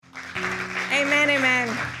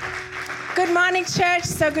Good morning, church.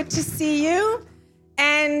 So good to see you.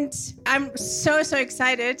 And I'm so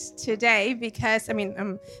excited today because,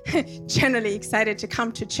 I'm generally excited to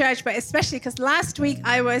come to church, but especially because last week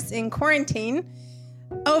I was in quarantine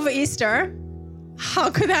over Easter. How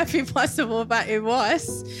could that be possible? But it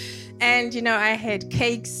was. And, I had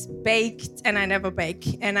cakes baked, and I never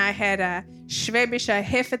bake. And I had a Schwäbischer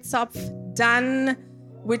Hefezopf done,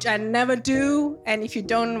 which I never do. And if you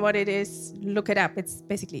don't know what it is, look it up. It's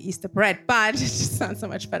basically Easter bread, but it just sounds so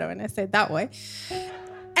much better when I say it that way.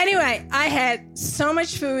 Anyway, I had so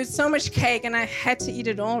much food, so much cake, and I had to eat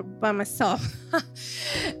it all by myself.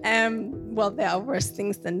 Well, there are worse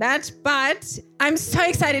things than that, but I'm so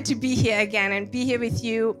excited to be here again and be here with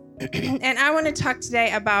you. And I want to talk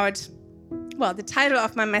today about, the title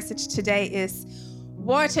of my message today is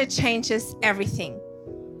Water Changes Everything.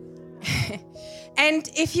 And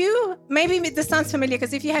if you, maybe this sounds familiar,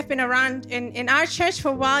 because if you have been around in our church for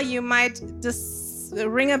a while, you might just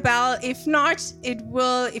ring a bell. If not, it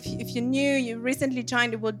will, if you're new, you recently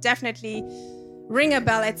joined, it will definitely ring a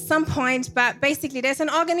bell at some point. But basically, there's an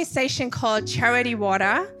organization called Charity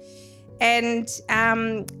Water. And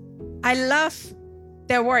I love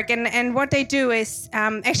their work. And what they do is,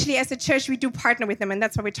 actually, as a church, we do partner with them. And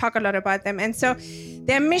that's why we talk a lot about them. And so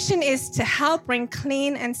their mission is to help bring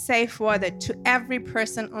clean and safe water to every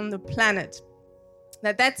person on the planet.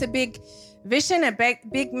 Now, that's a big vision, a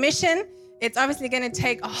big mission. It's obviously going to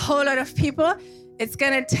take a whole lot of people. It's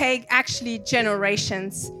going to take actually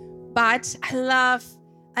generations. But I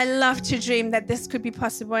love to dream that this could be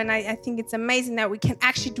possible. And I think it's amazing that we can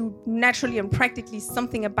actually do naturally and practically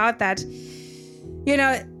something about that.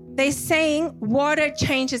 They're saying water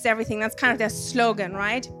changes everything. That's kind of their slogan,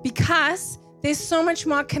 right? Because there's so much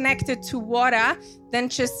more connected to water than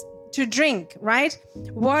just to drink, right?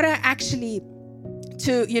 Water actually,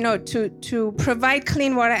 to provide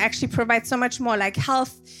clean water actually provides so much more, like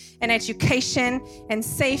health and education and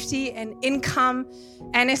safety and income,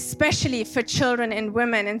 and especially for children and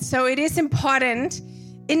women. And so it is important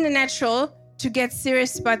in the natural to get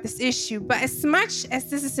serious about this issue. But as much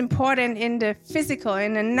as this is important in the physical,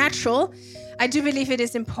 in the natural, I do believe it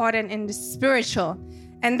is important in the spiritual.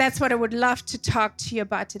 And that's what I would love to talk to you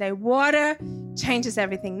about today. Water changes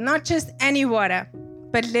everything, not just any water,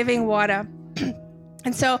 but living water.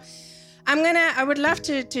 And so I would love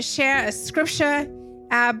to share a scripture,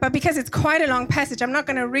 but because it's quite a long passage, I'm not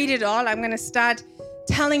going to read it all. I'm going to start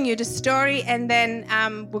telling you the story, and then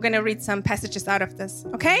we're going to read some passages out of this,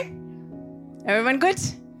 okay? Everyone good?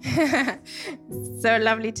 So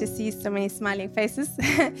lovely to see so many smiling faces.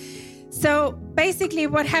 So basically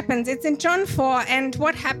what happens, it's in John 4, and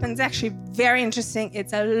what happens actually very interesting.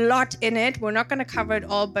 It's a lot in it. We're not going to cover it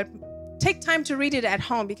all, but take time to read it at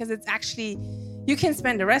home, because it's actually, you can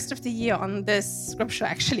spend the rest of the year on this scripture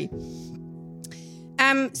actually.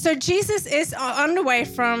 So Jesus is on the way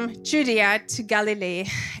from Judea to Galilee,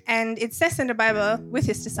 and it says in the Bible with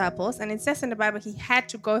his disciples, and it says in the Bible he had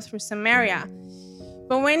to go through Samaria.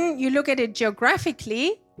 But when you look at it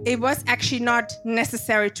geographically, it was actually not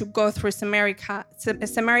necessary to go through Samaria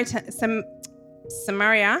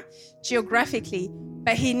geographically,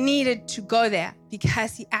 but he needed to go there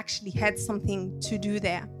because he actually had something to do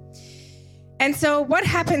there. And so what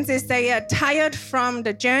happens is they are tired from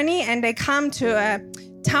the journey, and they come to a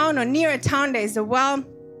town, or near a town. There's a well.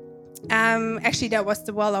 Actually, that was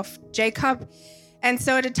the well of Jacob. And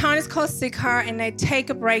so the town is called Sychar, and they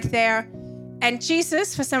take a break there. And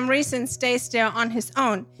Jesus, for some reason, stays there on his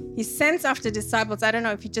own. He sends off the disciples. I don't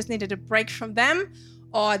know if he just needed a break from them,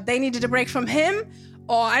 or they needed a break from him,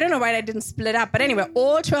 or I don't know why they didn't split up. But anyway,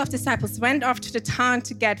 all 12 disciples went off to the town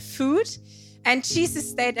to get food. And Jesus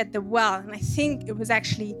stayed at the well. And I think it was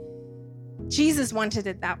actually Jesus wanted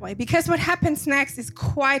it that way. Because what happens next is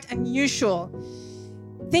quite unusual.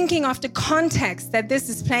 Thinking of the context that this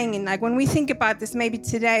is playing in. Like when we think about this maybe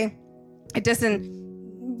today, it doesn't,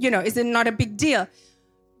 is it not a big deal?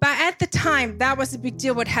 But at the time, that was a big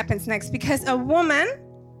deal what happens next. Because a woman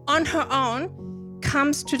on her own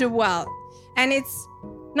comes to the well. And it's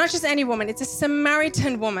not just any woman, it's a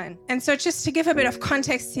Samaritan woman. And so just to give a bit of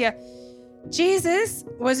context here, Jesus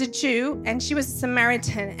was a Jew and she was a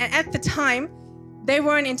Samaritan. And at the time, they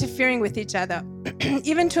weren't interfering with each other,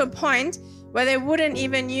 even to a point where they wouldn't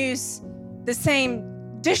even use the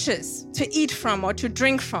same dishes to eat from or to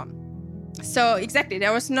drink from. So exactly,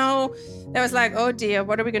 there was like, oh dear,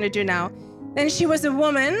 what are we going to do now? Then she was a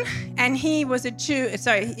woman and he was a Jew.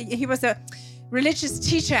 He was a religious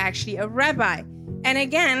teacher, actually, a rabbi. And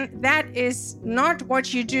again, that is not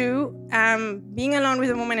what you do, being alone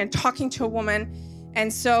with a woman and talking to a woman.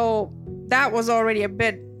 And so that was already a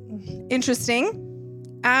bit interesting.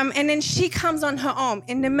 And then she comes on her own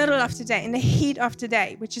in the middle of the day, in the heat of the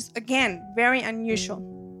day, which is, again, very unusual.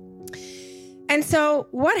 And so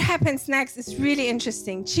what happens next is really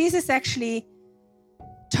interesting. Jesus actually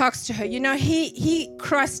talks to her. You know, he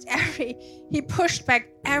pushed back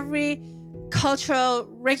every cultural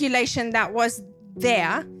regulation that was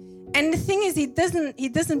there. And the thing is, he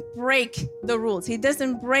doesn't break the rules. He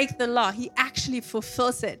doesn't break the law. He actually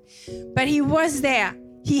fulfills it. But he was there.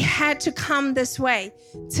 He had to come this way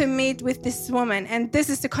to meet with this woman. And this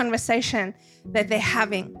is the conversation that they're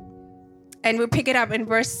having. And we'll pick it up in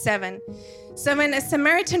verse 7. So when a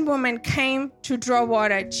Samaritan woman came to draw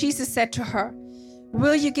water, Jesus said to her,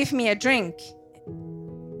 "Will you give me a drink?"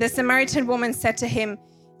 The Samaritan woman said to him,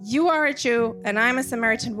 "You are a Jew and I'm a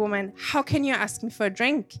Samaritan woman. How can you ask me for a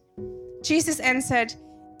drink?" Jesus answered,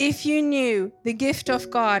 "If you knew the gift of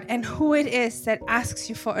God and who it is that asks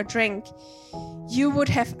you for a drink, you would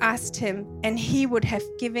have asked him and he would have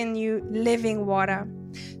given you living water."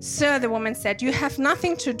 "Sir," the woman said, "you have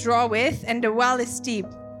nothing to draw with and the well is deep.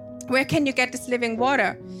 Where can you get this living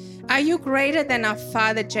water? Are you greater than our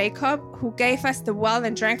father Jacob, who gave us the well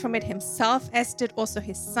and drank from it himself, as did also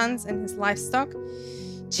his sons and his livestock?"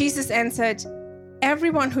 Jesus answered,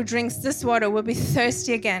 "Everyone who drinks this water will be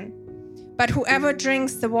thirsty again. But whoever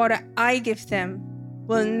drinks the water I give them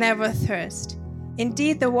will never thirst.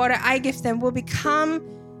 Indeed, the water I give them will become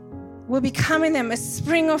in them a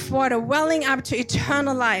spring of water welling up to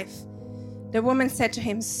eternal life." The woman said to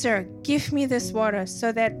him, "Sir, give me this water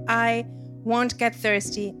so that I won't get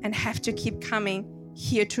thirsty and have to keep coming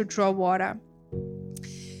here to draw water."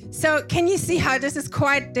 So can you see how there's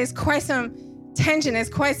quite some tension, there's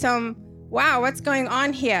quite some, wow, what's going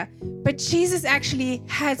on here? But Jesus actually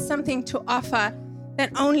had something to offer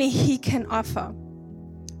that only he can offer.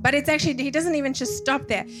 But it's actually, he doesn't even just stop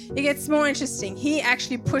there. It gets more interesting. He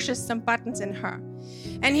actually pushes some buttons in her.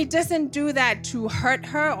 And he doesn't do that to hurt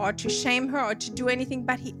her or to shame her or to do anything,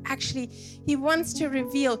 but he wants to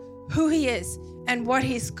reveal who he is and what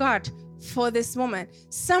he's got for this woman.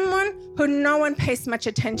 Someone who no one pays much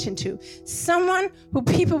attention to. Someone who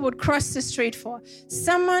people would cross the street for.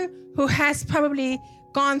 Someone who has probably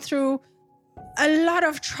gone through a lot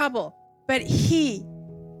of trouble, but he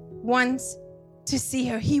wants to see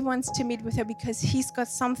her. He wants to meet with her because he's got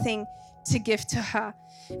something to give to her.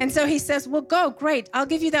 And so he says, "Well, go, great. I'll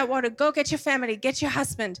give you that water. Go get your family, get your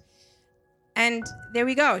husband." And there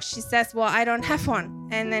we go. She says, "Well, I don't have one."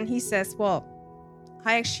 And then he says, "Well,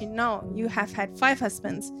 I actually know you have had 5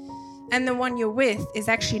 husbands, and the one you're with is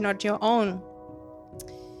actually not your own."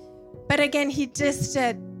 But again, he just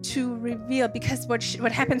to reveal, because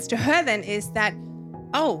what happens to her then is that,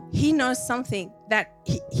 oh, he knows something that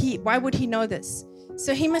why would he know this?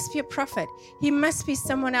 So he must be a prophet. He must be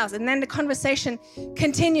someone else. And then the conversation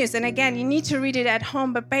continues. And again, you need to read it at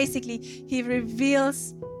home, but basically he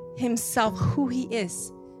reveals himself, who he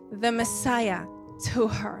is, the Messiah, to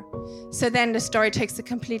her. So then the story takes a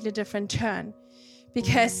completely different turn,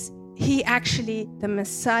 because he actually, the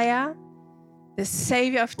Messiah, the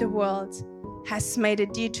Savior of the world, has made a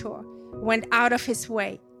detour, went out of his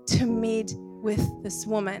way to meet with this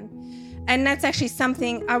woman. And that's actually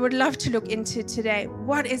something I would love to look into today.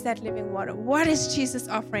 What is that living water? What is Jesus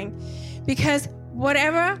offering? Because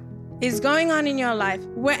whatever is going on in your life,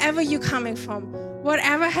 wherever you're coming from,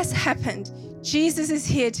 whatever has happened, Jesus is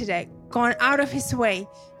here today, gone out of his way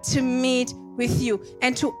to meet with you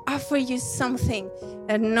and to offer you something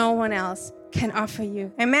that no one else can offer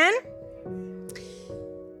you. Amen?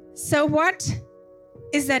 So what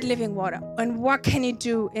is that living water, and what can you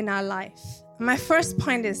do in our life? My first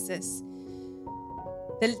point is this.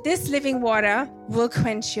 This living water will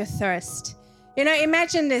quench your thirst. You know,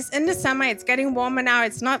 imagine this. In the summer, it's getting warmer now.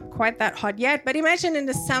 It's not quite that hot yet, but imagine in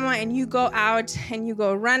the summer and you go out and you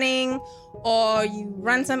go running, or you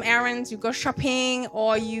run some errands, you go shopping,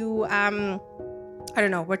 or you,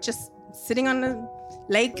 we're just sitting on the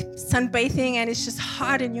lake sunbathing and it's just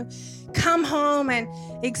hot, and you come home and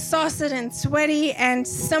exhausted and sweaty, and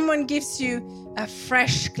someone gives you a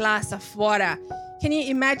fresh glass of water. Can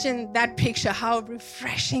you imagine that picture, how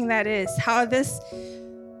refreshing that is, how this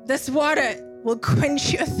water will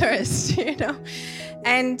quench your thirst, you know?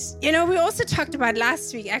 And, you know, we also talked about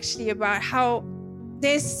last week, actually, about how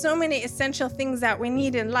there's so many essential things that we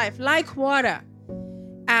need in life, like water,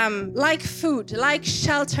 like food, like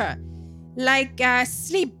shelter, like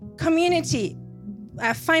sleep, community,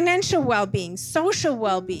 financial well-being, social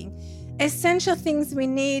well-being, essential things we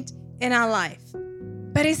need in our life.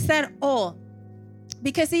 But is that all?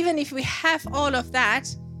 Because even if we have all of that,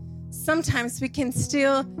 sometimes we can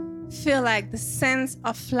still feel like the sense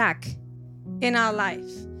of lack in our life.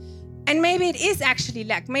 And maybe it is actually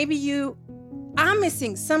lack. Maybe you are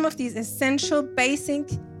missing some of these essential, basic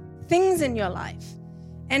things in your life.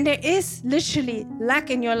 And there is literally lack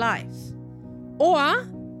in your life. Or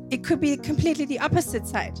it could be completely the opposite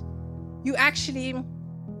side. You actually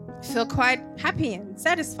feel quite happy and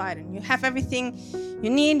satisfied, and you have everything you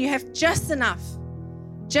need. You have just enough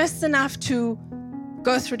to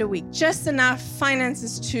go through the week, just enough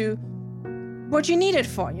finances to what you need it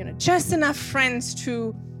for, just enough friends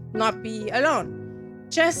to not be alone,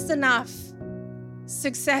 just enough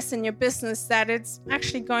success in your business that it's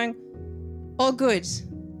actually going all good.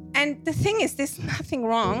 And the thing is, there's nothing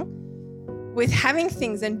wrong with having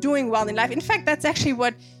things and doing well in life. In fact, that's actually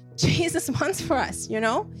what Jesus wants for us,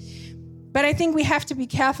 But I think we have to be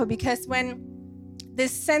careful, because when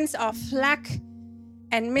this sense of lack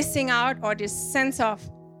and missing out, or this sense of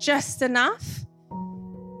just enough,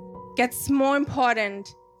 gets more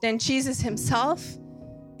important than Jesus himself,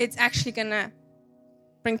 it's actually going to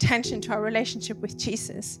bring tension to our relationship with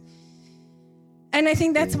Jesus. And I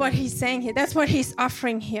think that's what he's saying here. That's what he's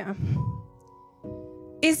offering here.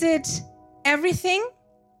 Is it everything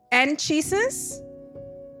and Jesus?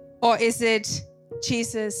 Or is it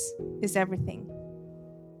Jesus is everything?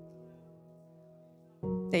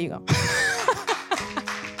 There you go.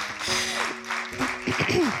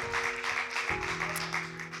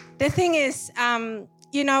 The thing is,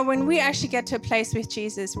 when we actually get to a place with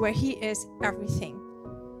Jesus where he is everything,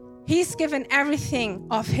 he's given everything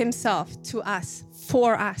of himself to us,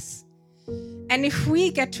 for us. And if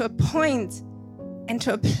we get to a point and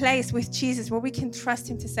to a place with Jesus where we can trust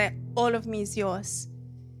him to say, all of me is yours,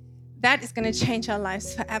 that is going to change our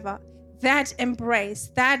lives forever. That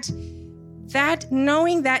embrace, that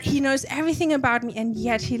knowing that he knows everything about me, and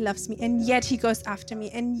yet he loves me, and yet he goes after me,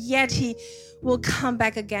 and yet he will come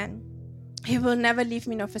back again. He will never leave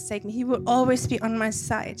me nor forsake me. He will always be on my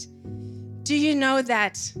side. Do you know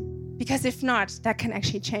that? Because if not, that can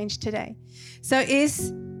actually change today. So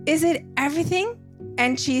is it everything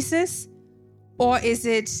and Jesus, or is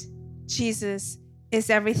it Jesus is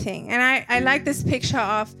everything? And I like this picture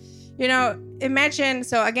of, imagine,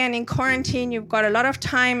 so again, in quarantine, you've got a lot of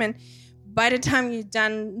time, and by the time you've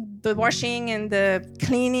done the washing and the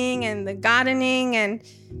cleaning and the gardening and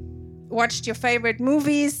watched your favorite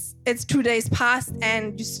movies, it's 2 days past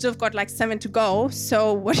and you still got like 7 to go.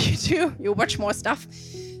 So what do? You watch more stuff.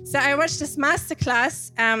 So I watched this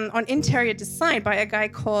masterclass on interior design by a guy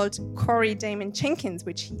called Corey Damon Jenkins,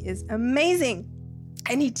 which he is amazing.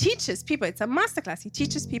 And he teaches people, it's a masterclass, he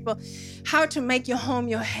teaches people how to make your home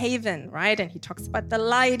your haven, right? And he talks about the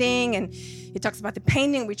lighting, and he talks about the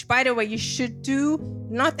painting, which, by the way, you should do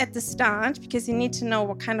not at the start, because you need to know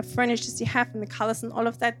what kind of furniture you have and the colors and all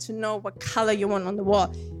of that to know what color you want on the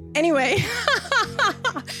wall. Anyway,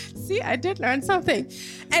 see, I did learn something.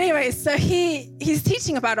 Anyway, so he's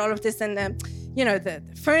teaching about all of this, and the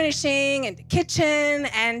furnishing and the kitchen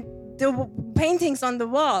and the paintings on the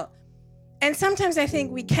wall. And sometimes I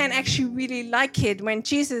think we can actually really like it when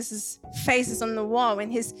Jesus' face is on the wall, when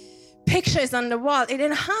his picture is on the wall. It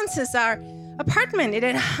enhances our apartment. It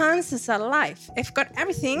enhances our life. I've got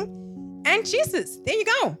everything and Jesus. There you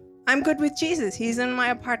go. I'm good with Jesus. He's in my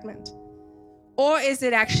apartment. Or is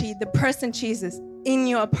it actually the person Jesus in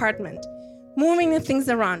your apartment, moving the things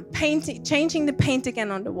around, painting, changing the paint again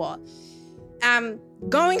on the wall,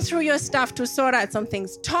 going through your stuff to sort out some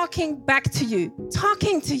things, talking back to you,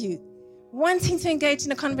 wanting to engage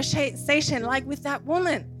in a conversation like with that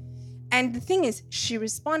woman. And the thing is, she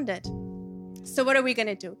responded. So what are we going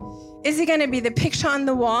to do? Is it going to be the picture on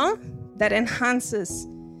the wall that enhances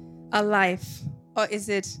our life? Or is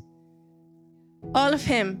it all of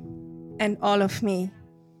him and all of me?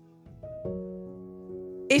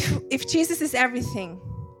 If Jesus is everything,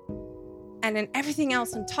 and then everything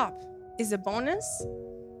else on top is a bonus,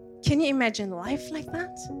 can you imagine life like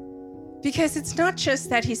that? Because it's not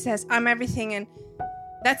just that he says, I'm everything and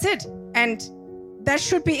that's it. And that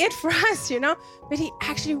should be it for us, But he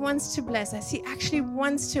actually wants to bless us. He actually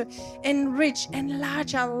wants to enrich,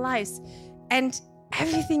 enlarge our lives. And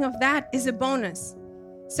everything of that is a bonus.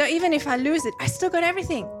 So even if I lose it, I still got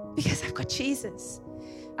everything because I've got Jesus.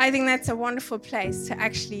 I think that's a wonderful place to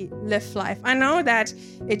actually live life. I know that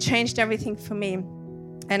it changed everything for me.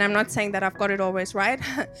 And I'm not saying that I've got it always right.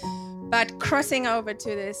 But crossing over to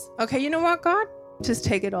this, okay, you know what, God? Just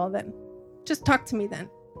take it all then. Just talk to me then.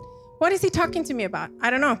 What is he talking to me about? I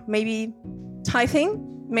don't know. Maybe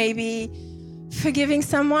tithing? Maybe forgiving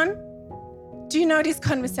someone? Do you know these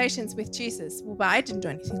conversations with Jesus? Well, but I didn't do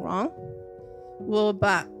anything wrong. Well,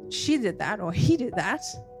 but she did that or he did that.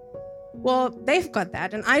 Well, they've got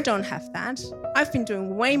that and I don't have that. I've been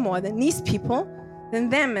doing way more than these people. than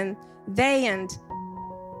them and they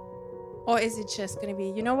or is it just going to be,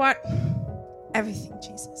 you know what? Everything,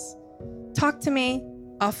 Jesus. Talk to me,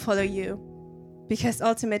 I'll follow you. Because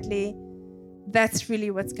ultimately, that's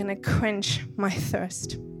really what's going to quench my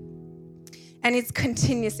thirst. And it's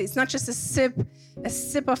continuously. It's not just a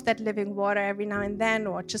sip of that living water every now and then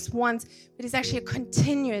or just once, but it's actually a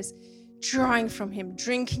continuous drawing from him,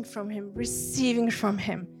 drinking from him, receiving from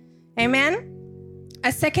him. Amen?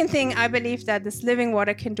 A second thing I believe that this living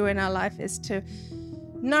water can do in our life is to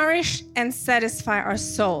nourish and satisfy our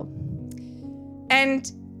soul.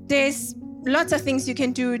 And there's lots of things you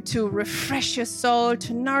can do to refresh your soul,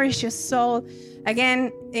 to nourish your soul.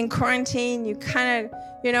 Again, in quarantine, you kind of,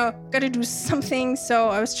 got to do something. So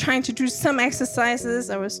I was trying to do some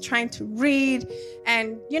exercises. I was trying to read.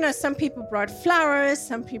 And, some people brought flowers,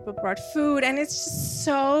 some people brought food. And it's just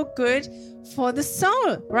so good for the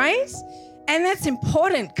soul, right? And that's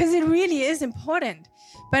important because it really is important.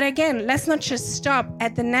 But again, let's not just stop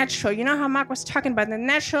at the natural. You know how Mark was talking about the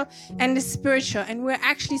natural and the spiritual. And we're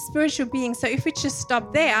actually spiritual beings. So if we just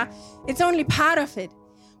stop there, it's only part of it.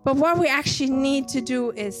 But what we actually need to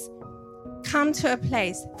do is come to a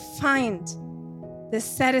place, find the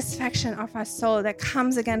satisfaction of our soul that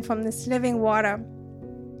comes again from this living water.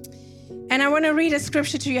 And I want to read a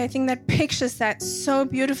scripture to you, I think that pictures that so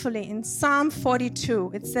beautifully. In Psalm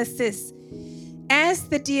 42, it says this: as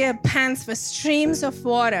the deer pants for streams of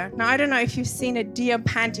water. Now, I don't know if you've seen a deer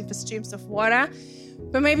panting for streams of water,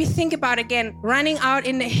 but maybe think about again, running out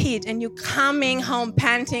in the heat and you coming home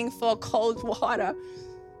panting for cold water,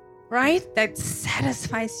 right? That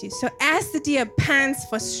satisfies you. So as the deer pants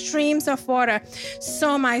for streams of water,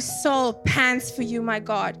 so my soul pants for you, my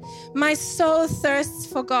God. My soul thirsts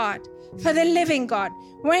for God, for the living God.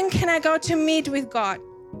 When can I go to meet with God?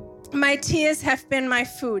 My tears have been my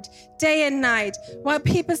food, day and night, while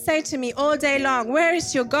people say to me all day long, where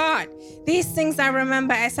is your God? These things I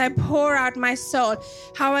remember as I pour out my soul,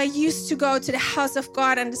 how I used to go to the house of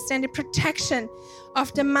God, understand the protection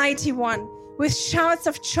of the mighty one, with shouts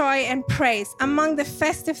of joy and praise among the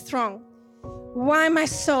festive throng. Why, my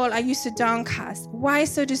soul, are you so downcast? Why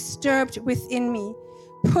so disturbed within me?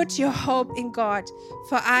 Put your hope in God,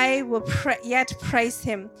 for I will yet praise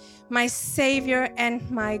him, my Savior and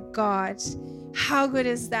my God. How good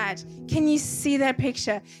is that? Can you see that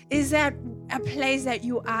picture? Is that a place that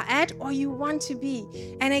you are at or you want to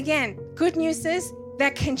be? And again, good news is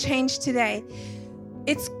that can change today.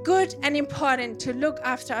 It's good and important to look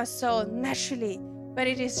after our soul naturally, but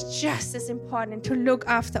it is just as important to look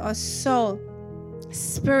after our soul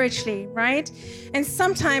spiritually, right? And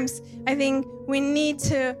sometimes I think we need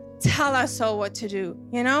to tell our soul what to do,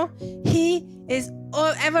 He is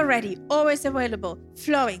ever ready, always available,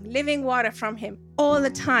 flowing, living water from him all the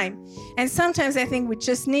time. And sometimes I think we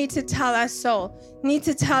just need to tell our soul, need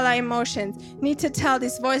to tell our emotions, need to tell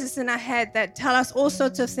these voices in our head that tell us all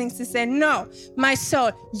sorts of things to say, no, my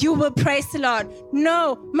soul, you will praise the Lord.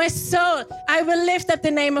 No, my soul, I will lift up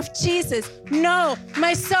the name of Jesus. No,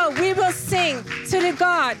 my soul, we will sing to the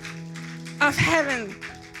God of heaven.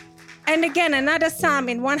 And again, another psalm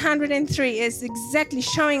in 103 is exactly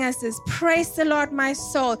showing us this. Praise the Lord, my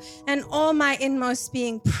soul, and all my inmost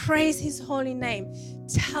being. Praise his holy name.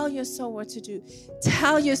 Tell your soul what to do.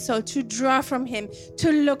 Tell your soul to draw from him,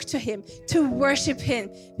 to look to him, to worship him,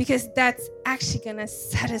 because that's actually going to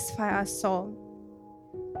satisfy our soul.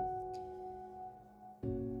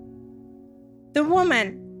 The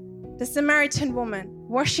woman, the Samaritan woman,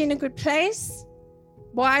 was she in a good place?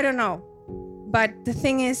 Well, I don't know. But the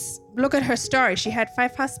thing is, look at her story. She had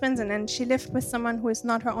 5 husbands, and then she lived with someone who is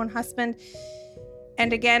not her own husband.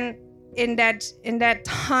 And again, in that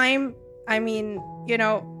time, I mean,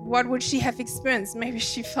 what would she have experienced? Maybe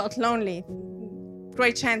she felt lonely.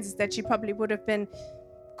 Great chances that she probably would have been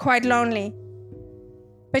quite lonely.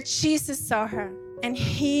 But Jesus saw her, and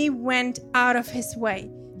he went out of his way.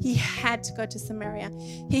 He had to go to Samaria.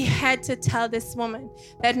 He had to tell this woman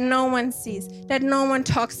that no one sees, that no one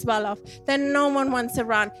talks well of, that no one wants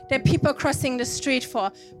around, that people are crossing the street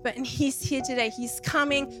for. But he's here today. He's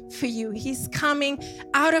coming for you. He's coming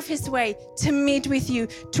out of his way to meet with you,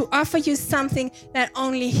 to offer you something that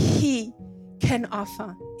only he can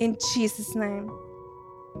offer in Jesus' name.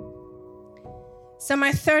 So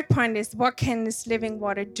my third point is, what can this living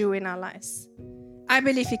water do in our lives? I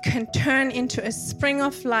believe it can turn into a spring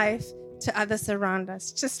of life to others around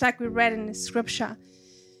us, just like we read in the scripture.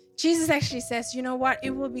 Jesus actually says, you know what?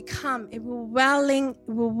 It will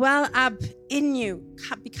well up in you,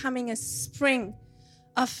 becoming a spring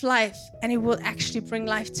of life, and it will actually bring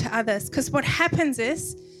life to others. Because what happens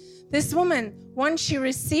is, this woman, once she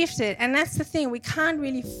received it, and that's the thing, we can't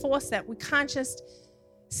really force that. We can't just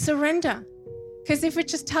surrender. Because if we're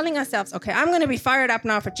just telling ourselves, okay, I'm going to be fired up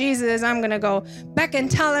now for Jesus, I'm going to go back and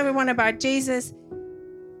tell everyone about Jesus,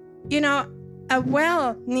 a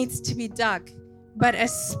well needs to be dug, but a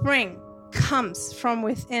spring comes from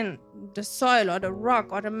within the soil or the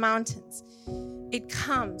rock or the mountains. It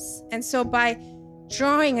comes. And so by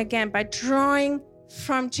drawing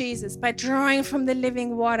from Jesus, by drawing from the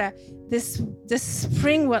living water, this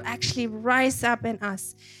spring will actually rise up in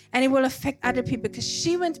us, and it will affect other people. Because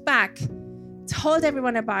she went back, told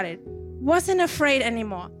everyone about it, wasn't afraid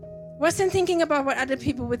anymore, wasn't thinking about what other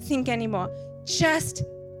people would think anymore, just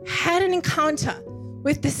had an encounter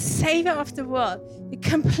with the Savior of the world. It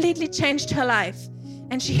completely changed her life,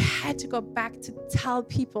 and she had to go back to tell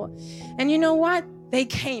people. And you know what? They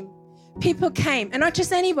came. People came, and not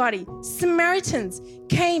just anybody. Samaritans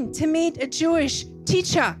came to meet a Jewish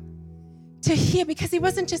teacher, to hear, because he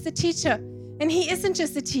wasn't just a teacher, and he isn't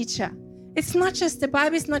just a teacher. It's not just, the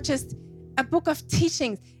Bible is not just a book of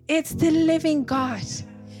teachings. It's the living God,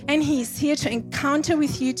 and he's here to encounter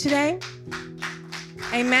with you today.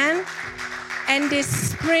 Amen. And this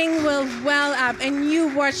spring will well up, and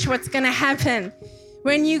you watch what's going to happen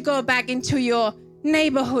when you go back into your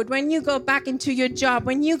neighborhood, when you go back into your job,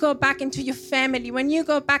 when you go back into your family, when you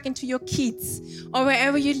go back into your kids, or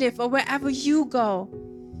wherever you live, or wherever you go.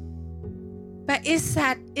 But is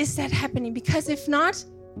that happening? Because if not,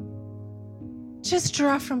 just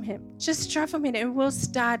draw from him. Just draw from him, and it will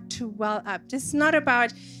start to well up. It's not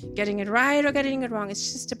about getting it right or getting it wrong.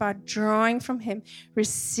 It's just about drawing from him,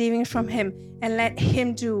 receiving from him, and let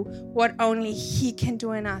him do what only he can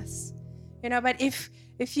do in us. But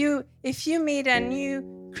if you meet a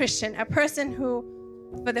new Christian, a person who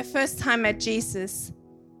for the first time met Jesus,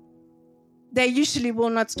 they usually will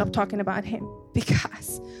not stop talking about him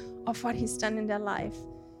because of what he's done in their life.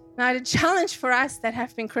 Now, the challenge for us that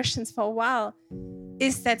have been Christians for a while,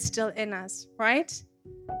 is that still in us, right?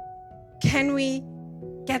 Can we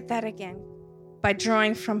get that again by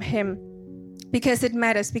drawing from him? Because it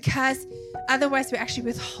matters, because otherwise we're actually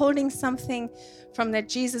withholding something from that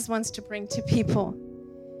Jesus wants to bring to people.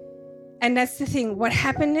 And that's the thing. What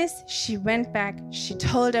happened is she went back, she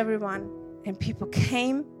told everyone, and people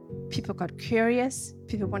came, people got curious,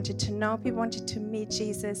 people wanted to know, people wanted to meet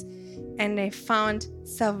Jesus, and they found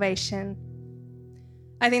salvation.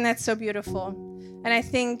 I think that's so beautiful. And I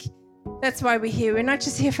think that's why we're here. We're not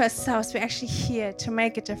just here for ourselves, we're actually here to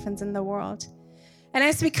make a difference in the world. And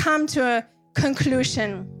as we come to a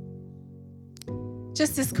conclusion,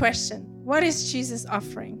 just this question: what is Jesus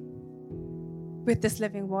offering with this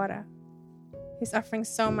living water? He's offering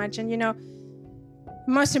so much. And the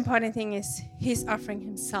most important thing is he's offering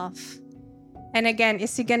himself. And again,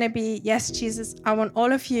 is he going to be, yes, Jesus, I want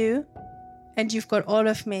all of you, and you've got all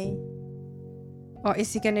of me? Or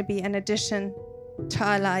is he going to be an addition to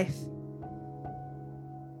our life?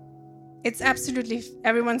 It's absolutely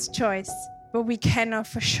everyone's choice, but we can know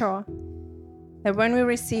for sure that when we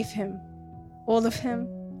receive him, all of him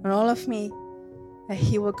and all of me, that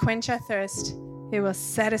he will quench our thirst, he will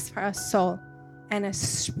satisfy our soul, and a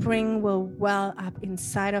spring will well up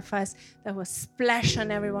inside of us that will splash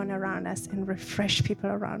on everyone around us and refresh people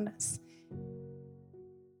around us.